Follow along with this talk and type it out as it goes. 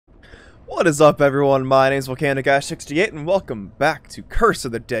What is up, everyone? My name is Volcanic68, and welcome back to Curse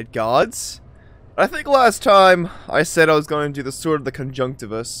of the Dead Gods. I think last time I said I was going to do the Sword of the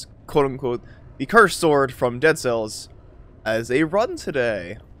Conjunctivus, quote-unquote, the Cursed Sword from Dead Cells, as a run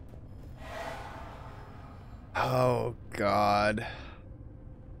today. Oh, God.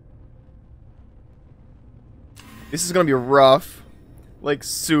 This is going to be rough. Like,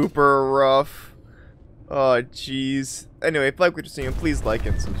 super rough. Oh, jeez. Anyway, if you like what you're seeing, please like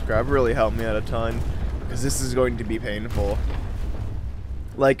and subscribe. Really help me out a ton. Because this is going to be painful.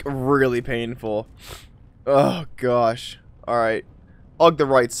 Like, really painful. Oh, gosh. Alright. Hug the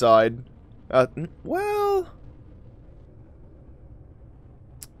right side. Well...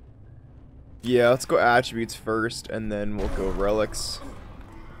 yeah, let's go attributes first, and then we'll go relics.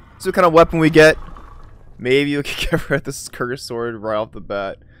 So what kind of weapon we get? Maybe we can get rid of this cursed sword right off the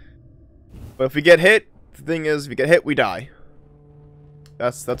bat. But if we get hit, the thing is, if we get hit, we die.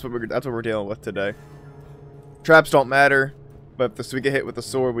 That's what we're dealing with today. Traps don't matter, but if we get hit with the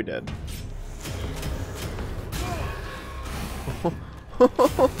sword, we dead.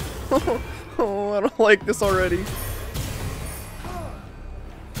 Oh, I don't like this already.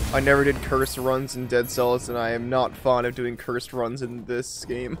 I never did cursed runs in Dead Cells, and I am not fond of doing cursed runs in this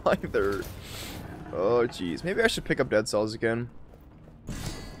game either. Oh, jeez. Maybe I should pick up Dead Cells again.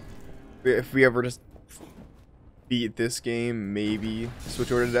 If we ever just beat this game, maybe switch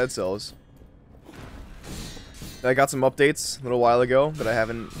over to Dead Cells. I got some updates a little while ago that I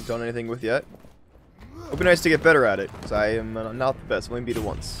haven't done anything with yet. It'd be nice to get better at it, because I am not the best. I've only beat it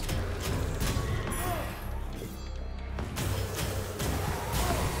once.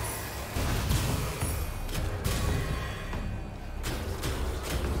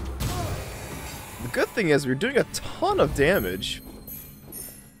 The good thing is we're doing a ton of damage.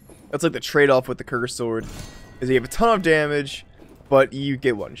 That's like the trade-off with the cursed sword, is you have a ton of damage, but you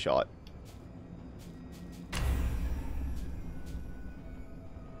get one shot.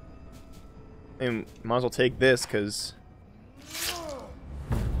 And might as well take this, because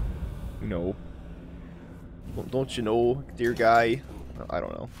you know, don't you know, dear guy? I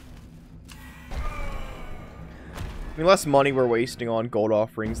don't know. I mean, less money we're wasting on gold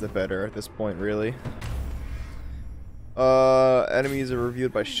offerings, the better at this point, really. Enemies are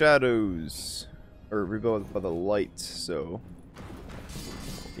reviewed by shadows, or revealed by the light, so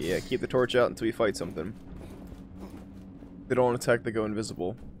yeah, keep the torch out until we fight something. If they don't attack, they go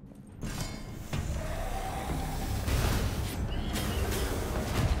invisible.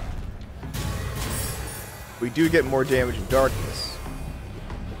 We do get more damage in darkness.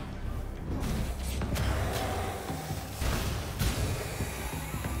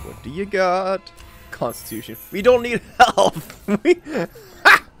 What do you got? Constitution. We don't need health. We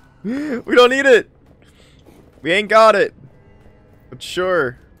don't need it. We ain't got it. But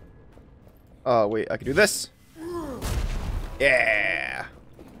sure. Oh wait, I can do this. Yeah.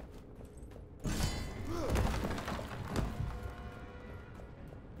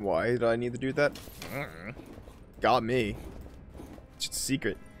 Why did I need to do that? Got me. It's just a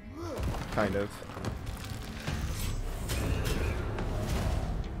secret. Kind of.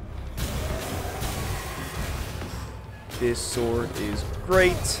 This sword is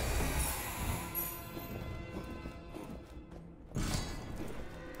great.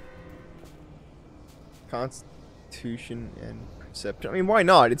 Constitution and perception. I mean, why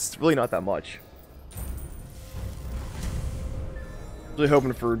not? It's really not that much. Really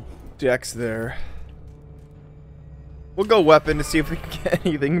hoping for Dex there. We'll go weapon to see if we can get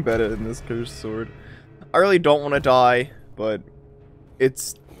anything better than this cursed sword. I really don't want to die, but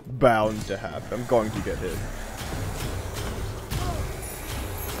it's bound to happen. I'm going to get hit.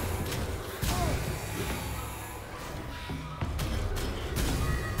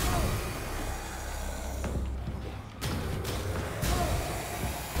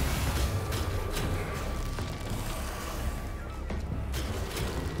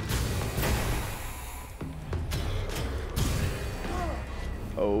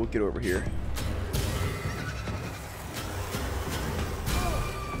 Oh, get over here.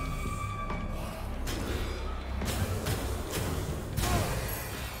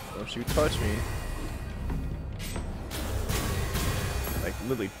 Don't you touch me. Like,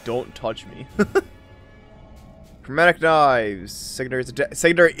 literally, don't touch me. Chromatic knives. Secondary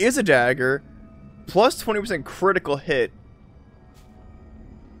is a dagger. Plus 20% critical hit.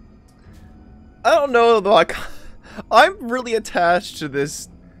 I don't know, though. I'm really attached to this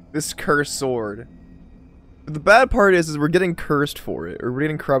cursed sword. But the bad part is we're getting cursed for it, or we're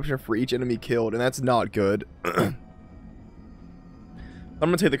getting corruption for each enemy killed, and that's not good. I'm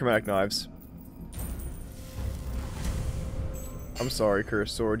gonna take the chromatic knives. I'm sorry,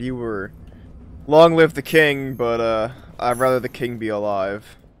 Cursed Sword. You were... Long live the king, but, I'd rather the king be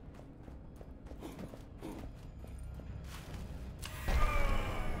alive.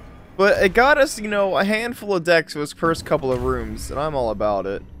 But it got us, you know, a handful of decks for his first couple of rooms, and I'm all about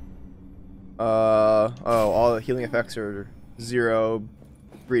it. Oh, all the healing effects are 0.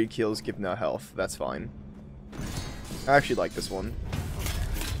 Breed kills give no health. That's fine. I actually like this one.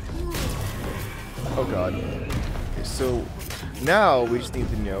 Oh god. Okay, so now we just need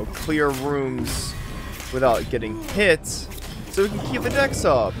to, you know, clear rooms without getting hit, so we can keep the decks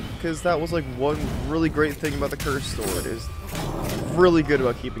up. Because that was like one really great thing about the Cursed Sword, is really good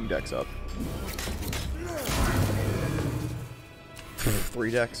about keeping decks up.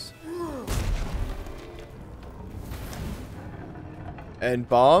 3 decks. And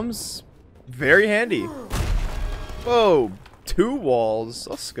bombs, very handy. Whoa, 2 walls.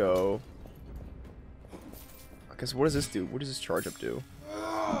 Let's go. Okay, so what does this do? What does this charge up do?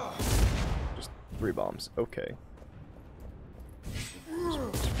 Just 3 bombs. Okay.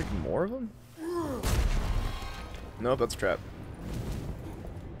 Just freaking more of them? Nope, that's a trap.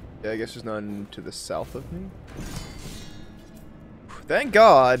 Yeah, I guess there's none to the south of me. Thank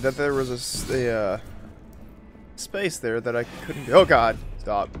God that there was a space there that I couldn't. Oh God!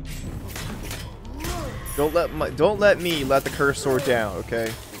 Stop! Don't let me let the Cursed Sword down,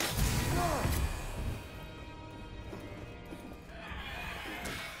 okay?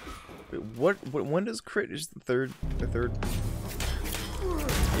 Wait, what? When does crit? Is the third?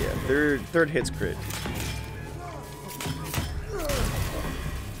 Yeah, third hits crit.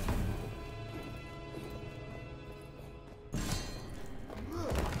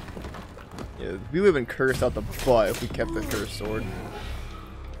 Yeah, we would have been cursed out the butt if we kept the Cursed Sword.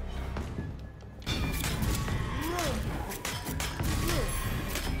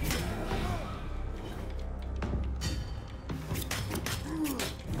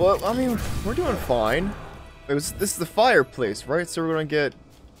 But I mean, we're doing fine. This is the fireplace, right? So we're gonna get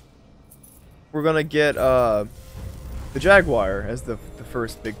the Jaguar as the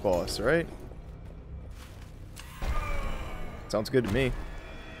first big boss, right? Sounds good to me.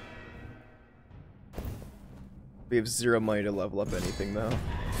 We have 0 money to level up anything, though.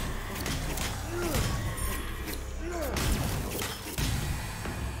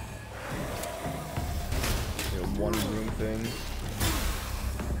 You know, 1 room thing.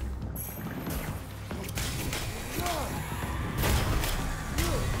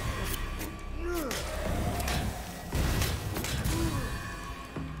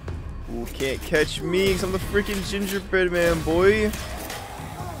 Ooh, can't catch me, 'cause I'm the freaking gingerbread man, boy.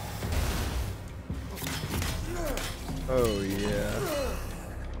 Oh yeah.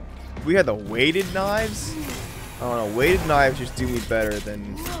 We had the weighted knives? I don't know, weighted knives just do me better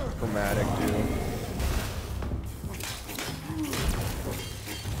than chromatic do.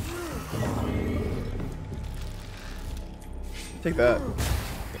 Take that.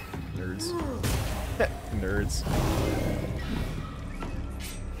 Nerds. Nerds.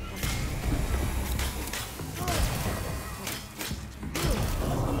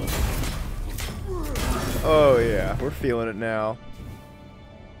 Oh yeah, we're feeling it now.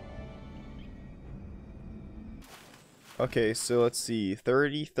 Okay, so let's see.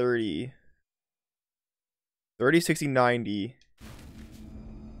 30, 30. 30, 60, 90.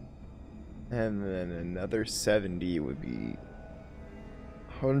 And then another 70 would be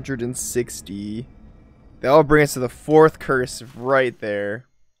 160. That'll bring us to the 4th curse right there.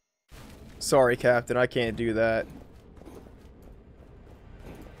 Sorry, Captain, I can't do that.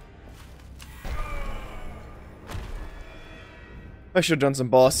 I should have done some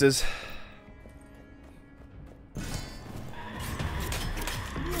bosses.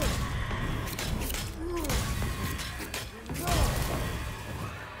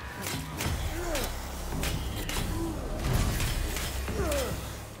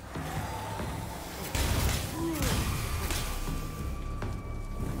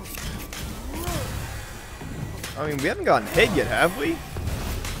 I mean, we haven't gotten hit yet, have we?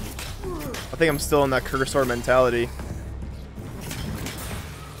 I think I'm still in that Cursed Sword mentality.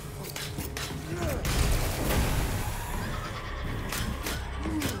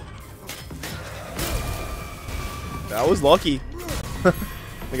 That was lucky.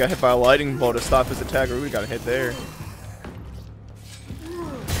 We got hit by a lightning bolt to stop his attack, or we got hit there.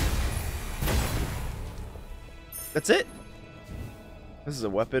 That's it. This is a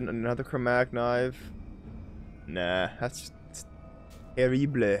weapon, another chromatic knife. Nah, that's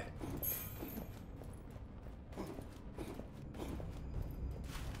terrible.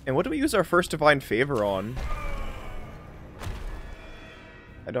 And what do we use our first divine favor on?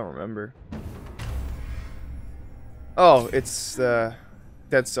 I don't remember. Oh, it's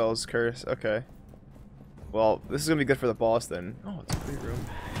Dead Cells curse. Okay. Well, this is gonna be good for the boss then. Oh, it's a big room.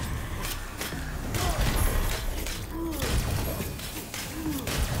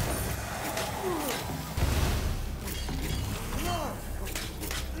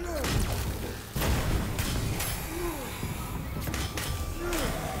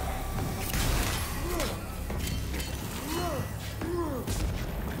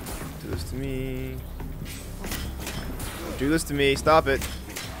 Do this to me. Do this to me. Stop it.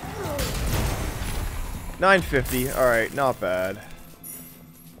 950. Alright, not bad.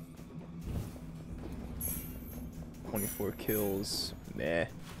 24 kills. Meh.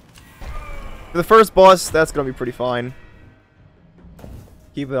 For the first boss, that's gonna be pretty fine.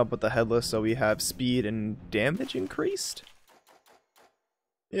 Keep it up with the headless so we have speed and damage increased?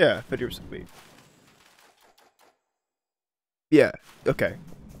 Yeah, 50%. Wait. Yeah, okay.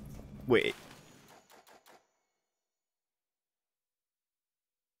 Wait.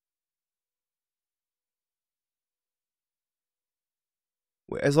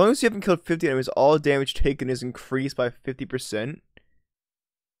 As long as you haven't killed 50 enemies, all damage taken is increased by 50%.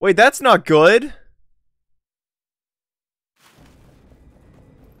 Wait, that's not good!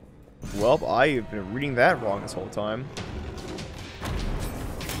 Well, I've been reading that wrong this whole time.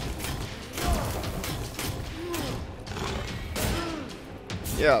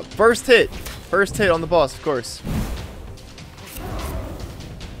 Yeah, first hit! First hit on the boss, of course.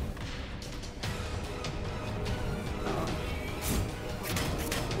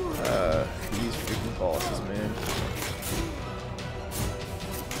 These freaking bosses, man.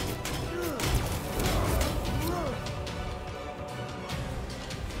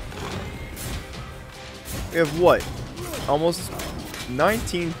 We have what? Almost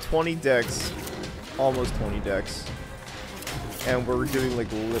 19, 20 decks. Almost 20 decks. And we're doing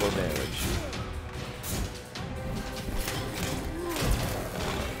like little damage.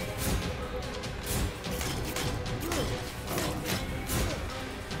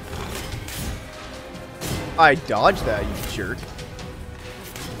 I dodged that, you jerk.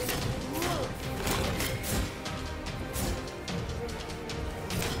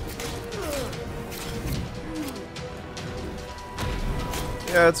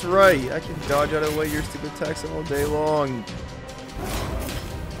 Yeah, that's right. I can dodge out of the way your stupid attacks all day long.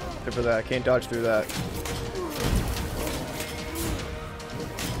 Except for that, I can't dodge through that.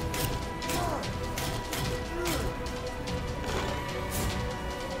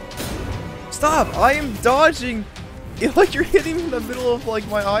 Stop! I am dodging! It's like you're hitting me in the middle of like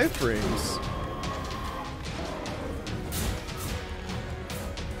my iframes.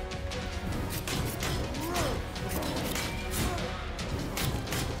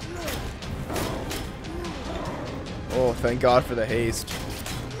 Oh, thank God for the haste.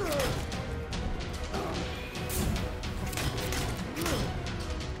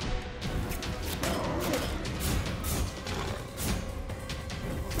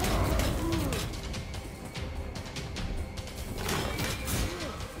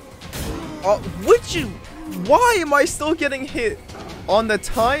 Why am I still getting hit on the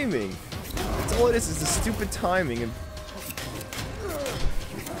timing? That's all it is the stupid timing and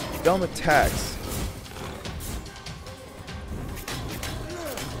dumb attacks.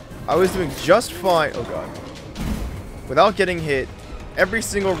 I was doing just fine, oh god, without getting hit every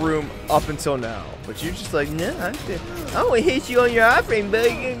single room up until now. But you're just like, nah, I'm good. I only hit you on your iframe,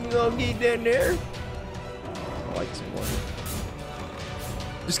 but you gonna get down there. I like this one.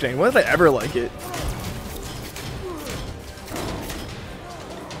 Just kidding, when did I ever like it?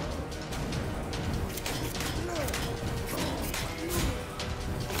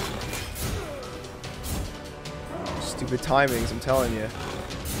 Stupid timings, I'm telling you.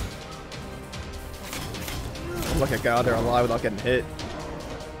 I'm lucky I got out there alive without getting hit.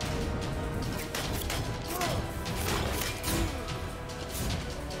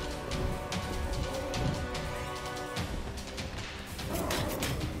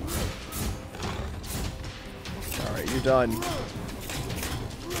 Alright, you're done.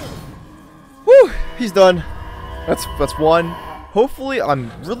 Whew! He's done. That's one. Hopefully,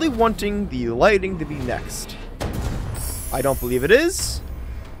 I'm really wanting the lighting to be next. I don't believe it is,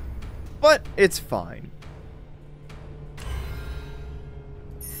 but it's fine.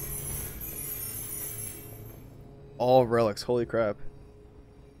 All relics, holy crap.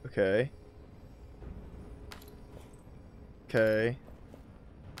 Okay. Okay.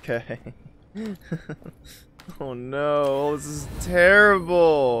 Okay. Oh no, this is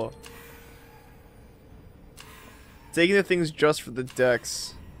terrible. Taking the things just for the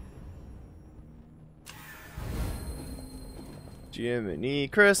decks. Jiminy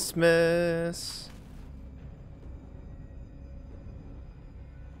Christmas.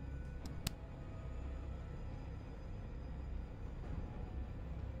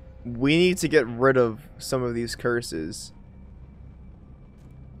 We need to get rid of some of these curses.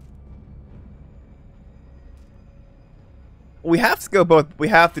 We have to go both. We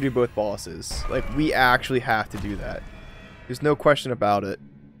have to do both bosses. Like, we actually have to do that. There's no question about it.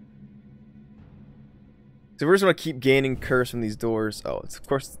 So we're just gonna keep gaining curse from these doors. Oh, it's of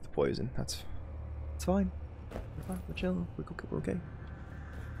course it's the poison. It's fine. We're fine. We're chilling. We're okay.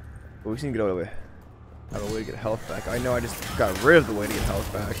 But we just need to get out of the way. Out of the way to get health back. I know I just got rid of the way to get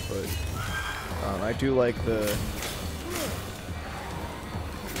health back, but I do like the.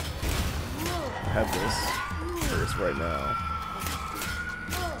 I have this curse right now.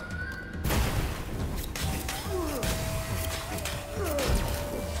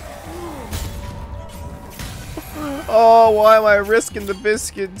 Oh, why am I risking the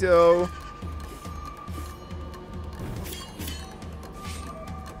biscuit dough?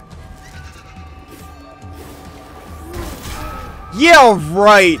 Yeah,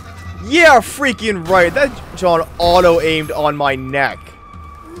 right. Yeah, freaking right. That John auto-aimed on my neck.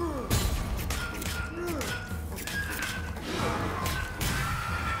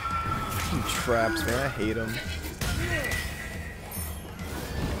 Fucking traps, man. I hate them.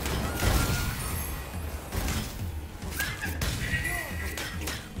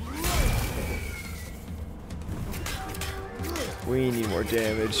 We need more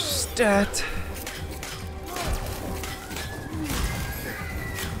damage. Stat.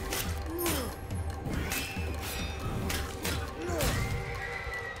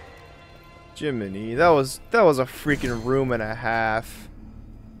 Jiminy, that was a freaking room and a half.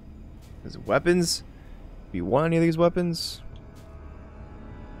 Is it weapons? Do you want any of these weapons?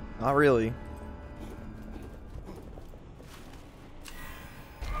 Not really.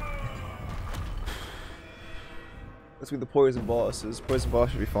 Let's be the poison bosses. Poison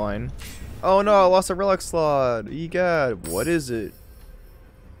boss should be fine. Oh no, I lost a relic slot. Egad, what is it?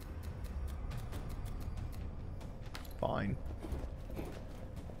 Fine.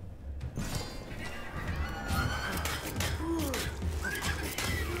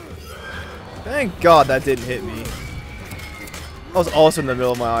 Thank God that didn't hit me. I was also in the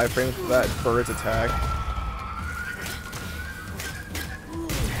middle of my iframe for that bird's attack.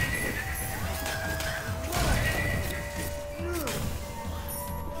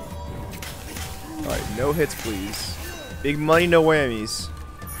 Alright, no hits please. Big money, no whammies.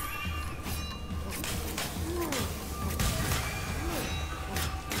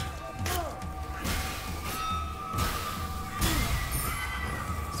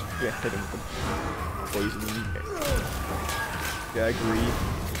 Yeah, hit him with the poison. Yeah, I agree.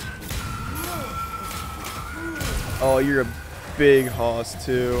 Oh, you're a big hoss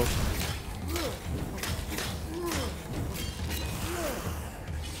too.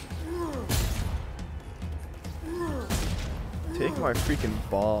 Take my freaking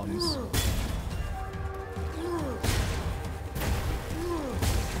bombs.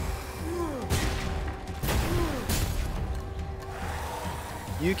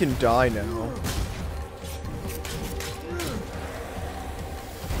 You can die now.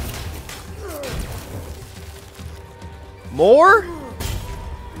 More?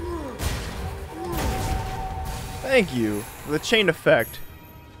 Thank you. The chain effect.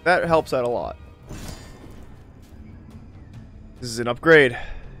 That helps out a lot. This is an upgrade.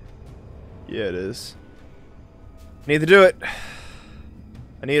 Yeah, it is. Need to do it.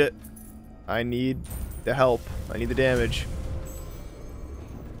 I need it. I need the help. I need the damage.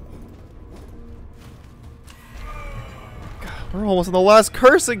 God, we're almost on the last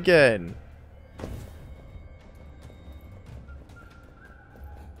curse again.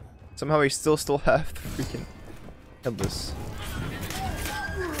 Somehow we still have the freaking headless.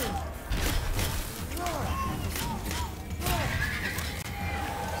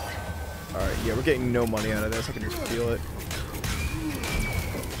 Alright, yeah, we're getting no money out of this. I can just feel it.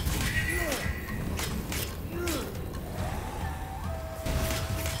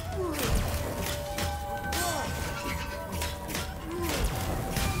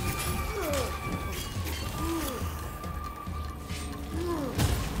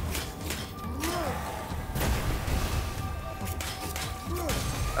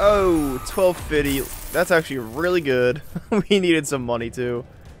 Oh, 1250. That's actually really good. We needed some money too.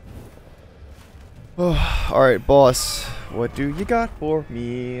 Oh, alright, boss. What do you got for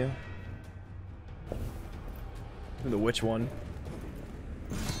me? The witch one.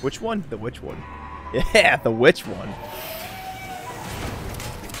 Which one? The witch one. Yeah, the witch one.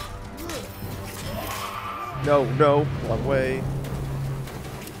 No, no, wrong way.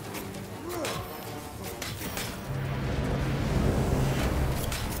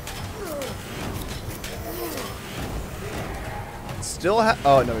 still have.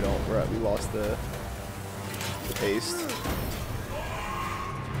 Oh no, we don't. We lost the haste.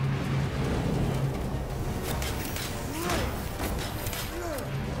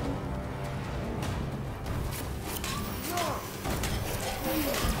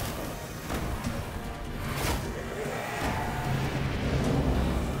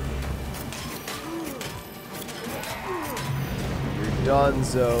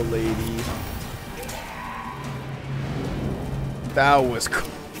 Dunzo, lady. That was cool.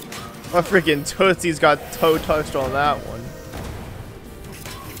 My freaking Tootsie's got toe touched on that one.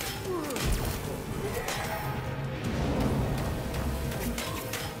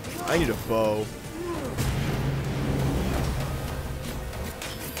 I need a bow.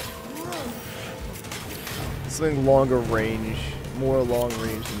 Something longer range, more long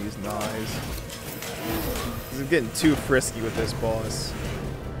range than these knives. I'm getting too frisky with this boss.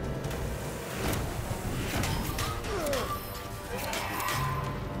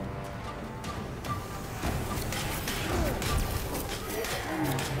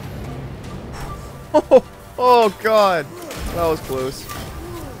 Oh god, that was close.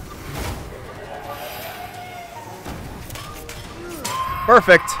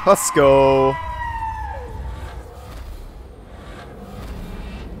 Perfect, let's go.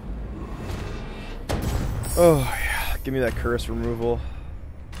 Oh yeah, give me that curse removal.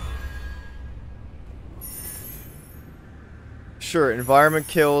 Sure, environment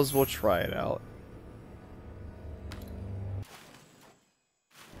kills, we'll try it out.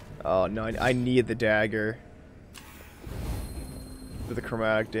 Oh no, I need the dagger for the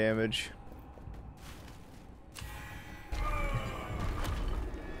chromatic damage.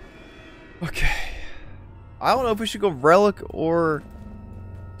 Okay. I don't know if we should go relic or...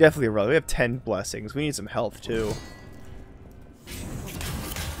 Definitely a relic. We have 10 blessings. We need some health too.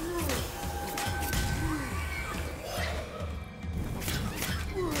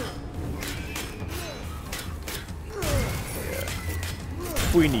 Yeah.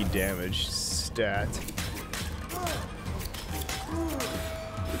 We need damage stat.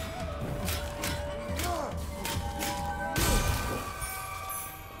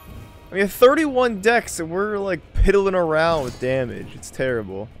 I mean, 31 decks and we're like piddling around with damage. It's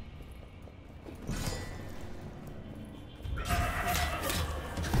terrible.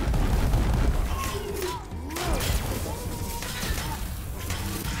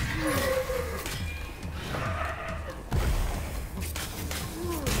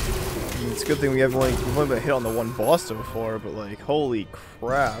 It's a good thing we've only been hit on the one boss so far, but like, holy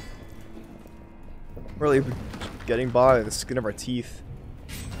crap. Really getting by the skin of our teeth.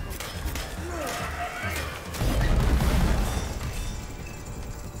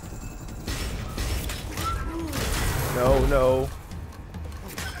 No, no.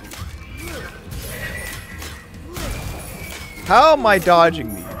 How am I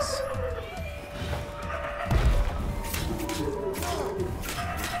dodging these?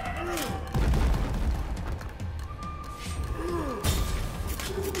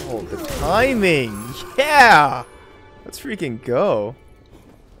 Oh, the timing! Yeah! Let's freaking go.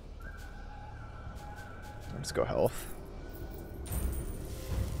 Let's go health.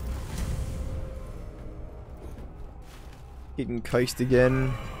 Getting Keist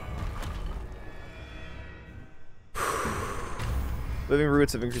again. Living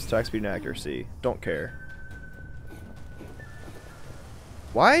roots have increased attack speed and accuracy. Don't care.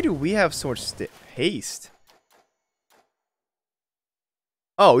 Why do we have so much haste?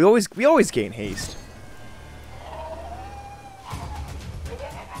 Oh, we always gain haste.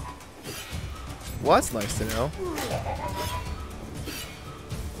 Well, that's nice to know.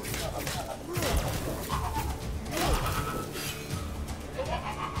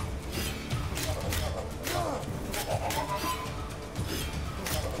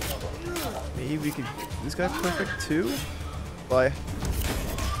 Maybe we could. This guy's perfect too. By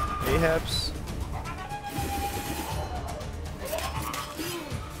Ahabs.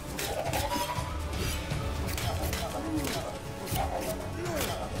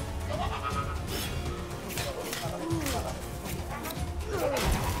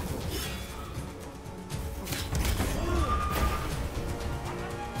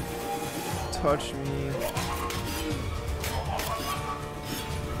 Touch me.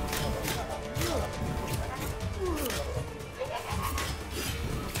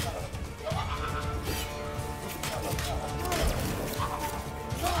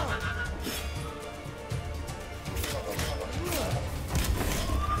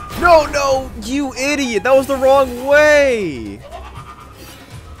 No, no, you idiot! That was the wrong way!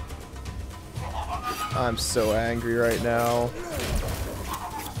 I'm so angry right now.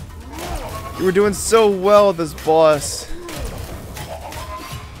 You were doing so well with this boss.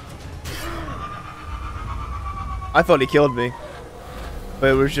 I thought he killed me.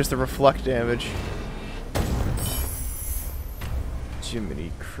 But it was just a reflect damage.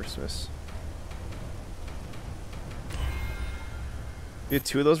 Jiminy Christmas. We have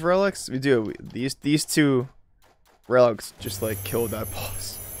 2 of those relics? We do. These 2 relics just like killed that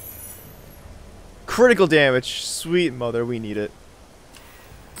boss. Critical damage. Sweet mother, we need it.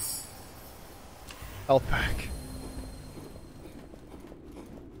 Health pack.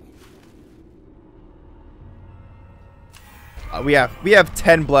 We have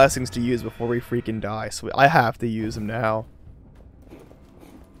 10 blessings to use before we freaking die, so I have to use them now.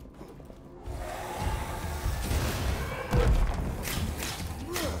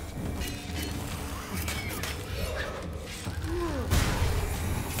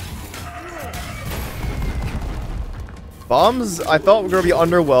 Bombs, I thought were going to be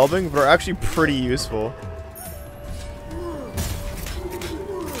underwhelming, but are actually pretty useful.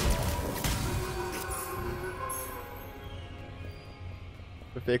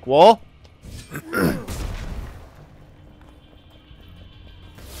 The fake wall.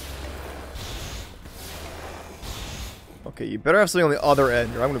 Okay, you better have something on the other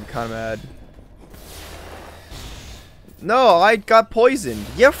end, or I'm going to be kind of mad. No, I got poisoned.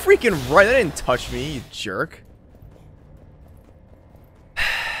 Yeah, freaking right. That didn't touch me, you jerk.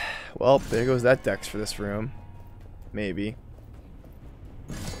 Well, there goes that dex for this room. Maybe.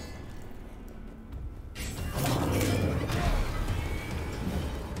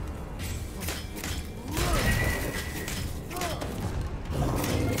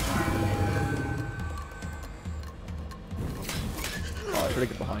 Oh, I try to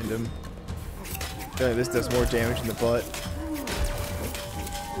get behind him. Okay, this does more damage in the butt.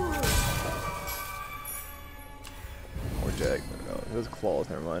 More jag. No, those claws,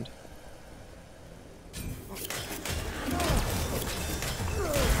 never mind.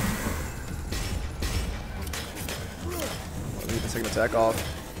 Second attack off.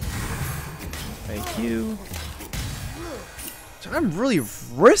 Thank you. I'm really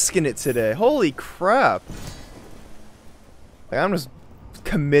risking it today. Holy crap. Like, I'm just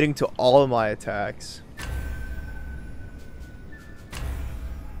committing to all of my attacks.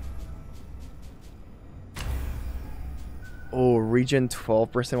 Oh, regen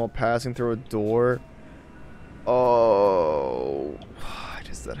 12% while passing through a door. Oh.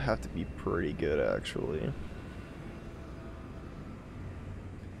 Does that have to be pretty good, actually?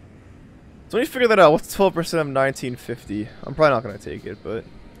 So let me figure that out. What's 12% of 1950? I'm probably not going to take it, but...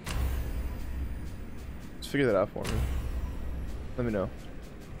 just figure that out for me. Let me know.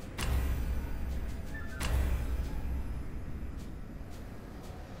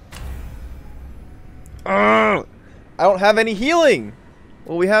 I don't have any healing!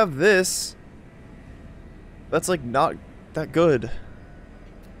 Well, we have this. That's like not that good.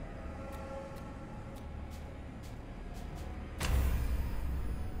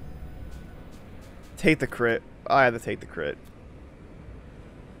 Take the crit. I had to take the crit.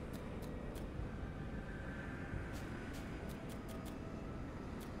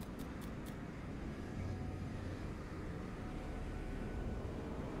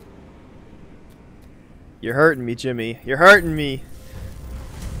 You're hurting me, Jimmy. You're hurting me.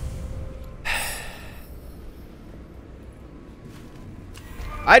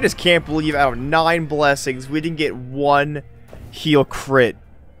 I just can't believe out of 9 blessings, we didn't get 1 heal crit.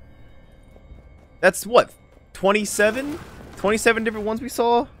 That's what? 27? 27 different ones we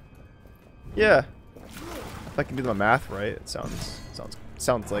saw? Yeah. If I can do my math right, it sounds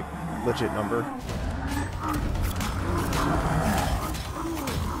like a legit number.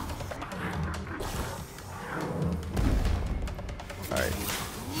 Alright.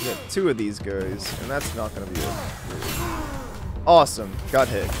 We got 2 of these guys, and that's not gonna be it. Awesome. Got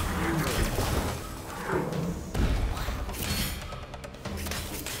hit.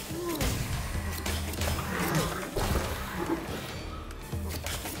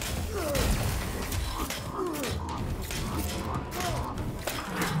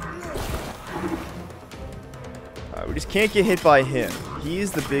 We just can't get hit by him.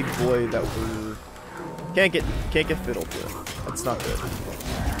 He's the big boy that we're can't get fiddled with. That's not good.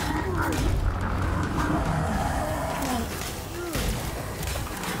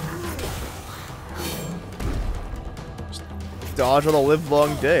 Just dodge on a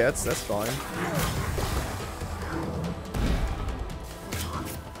live-long day. That's fine.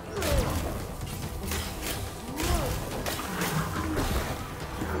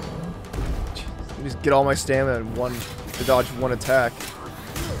 Just get all my stamina in to dodge 1 attack.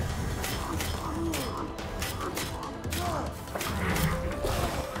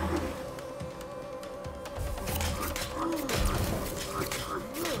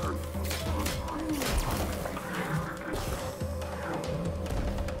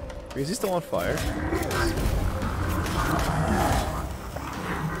 Is he still on fire?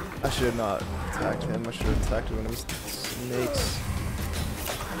 I should have not attacked him. I should have attacked one of those snakes.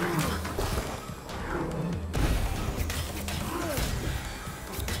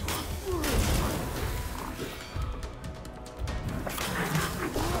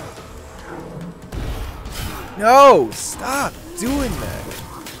 No! Stop doing that!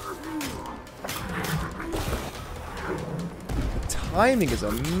 The timing is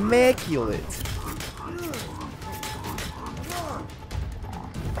immaculate.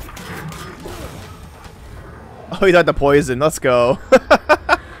 Oh, he got the poison. Let's go.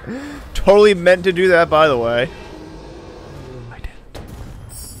 Totally meant to do that, by the way. I didn't.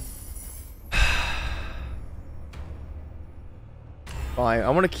 Fine. I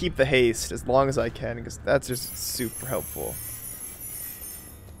want to keep the haste as long as I can, because that's just super helpful.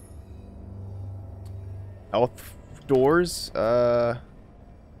 Health doors? Health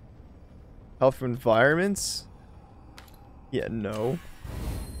for environments? Yeah, no.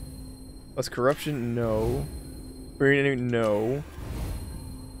 Plus corruption? No. No.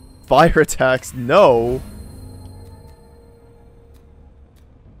 Fire attacks? No.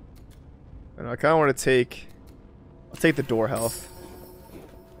 And I kind of want to take... I'll take the door health.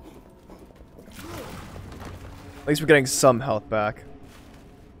 At least we're getting some health back.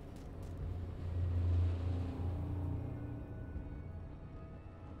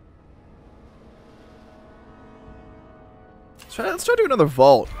 Let's try to do another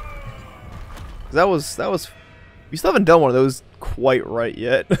vault. That was we still haven't done one of those quite right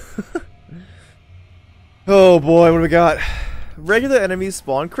yet. Oh boy, what do we got? Regular enemies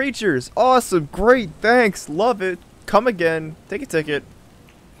spawn creatures. Awesome, great, thanks, love it. Come again, take a ticket.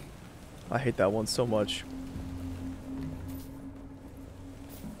 I hate that one so much.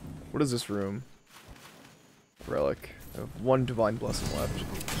 What is this room? Relic. I have one divine blessing left.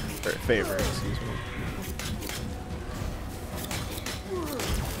 Or favor, excuse me.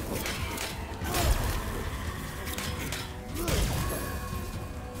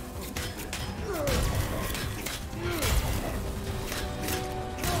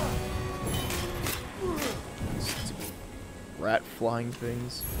 Rat flying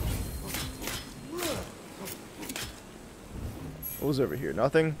things. What was over here?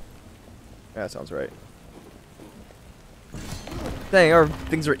 Nothing? Yeah, that sounds right. Dang, our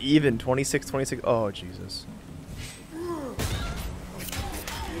things are even. 26, 26. Oh, Jesus.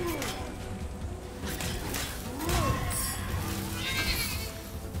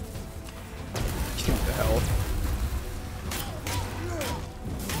 Get the hell.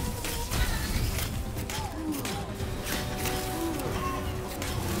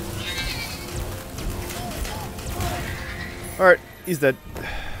 Alright, he's dead.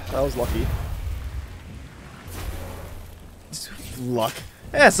 That was lucky. Luck.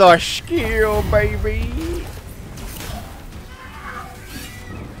 That's our skill, baby!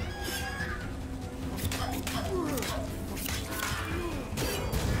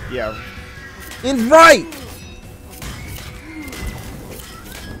 Yeah. In right!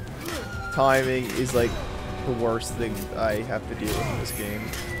 Timing is like the worst thing I have to deal with in this game.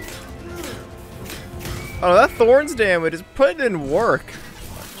 Oh, that thorns damage is putting in work.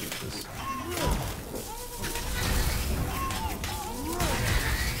 Oh, Jesus.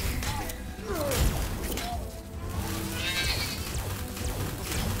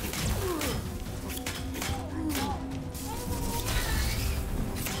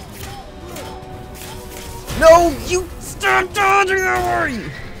 No, you stop dodging that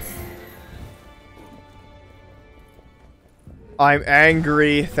way! I'm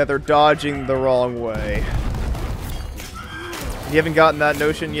angry that they're dodging the wrong way. You haven't gotten that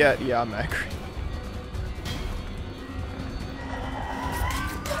notion yet? Yeah, I'm angry.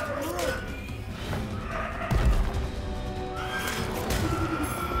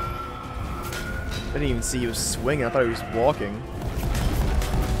 I didn't even see he was swinging. I thought he was walking.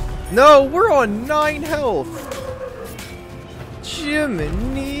 No, we're on 9 health.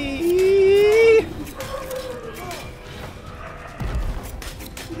 Jiminy.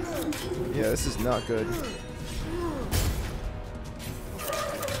 Yeah, this is not good.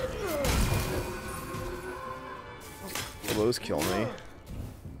 Will those kill me?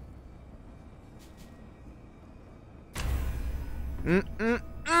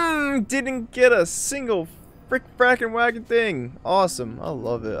 Didn't get a single frackin' wagon thing. Awesome. I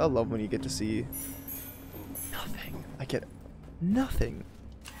love it. I love when you get to see nothing. I get nothing.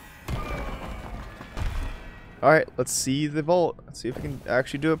 Alright, let's see the vault. Let's see if we can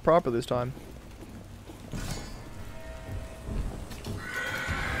actually do it proper this time.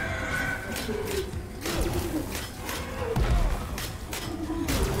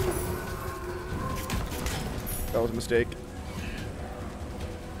 That was a mistake.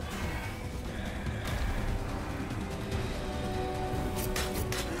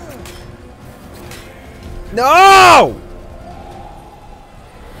 No!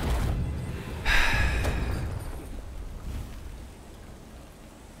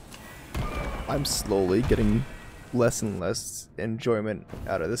 I'm slowly getting less and less enjoyment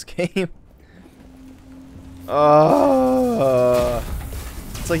out of this game. It's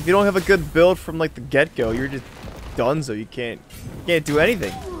like if you don't have a good build from like the get-go, you're just done, so you can't do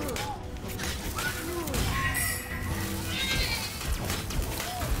anything.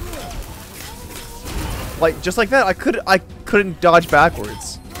 Like just like that, I couldn't dodge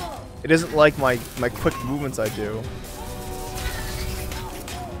backwards. It isn't like my quick movements I do.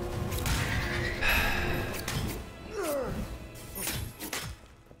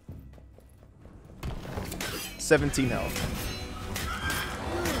 17 health.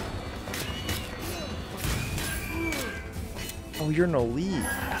 Oh, you're in a lead.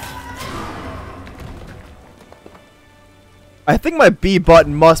 I think my B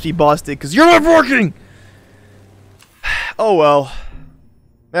button must be busted because you're not working. Oh well.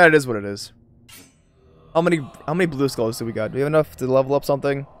 That is what it is. How many blue skulls do we got? Do we have enough to level up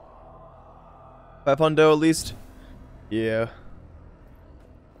something? 500 at least? Yeah.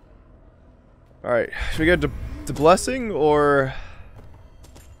 Alright, should we get to blessing or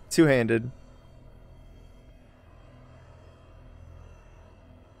two-handed?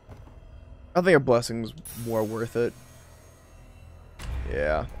 I think a blessing's more worth it.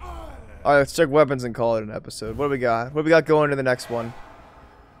 Yeah. Alright, let's check weapons and call it an episode. What do we got? What do we got going to the next one?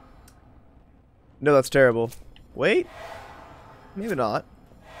 No, that's terrible. Wait? Maybe not.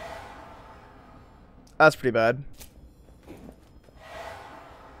 That's pretty bad.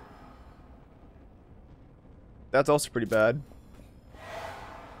 That's also pretty bad.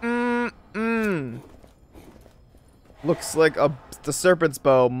 Looks like the Serpent's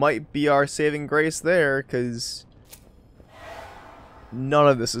Bow might be our saving grace there, because none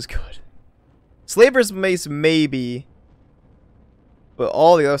of this is good. Slaver's Mace, maybe. But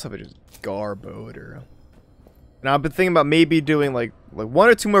all the other stuff is just garbage. And I've been thinking about maybe doing like 1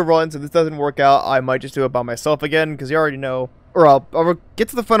 or 2 more runs. If this doesn't work out, I might just do it by myself again, because you already know. Or I'll get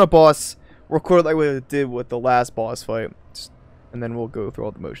to the final boss, record like we did with the last boss fight, and then we'll go through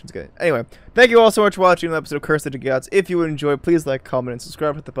all the motions again. Anyway, thank you all so much for watching the episode of Curse of the Gods. If you enjoyed, please like, comment, and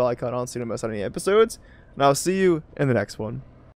subscribe. Hit the bell icon on so you don't miss out any episodes. And I'll see you in the next one.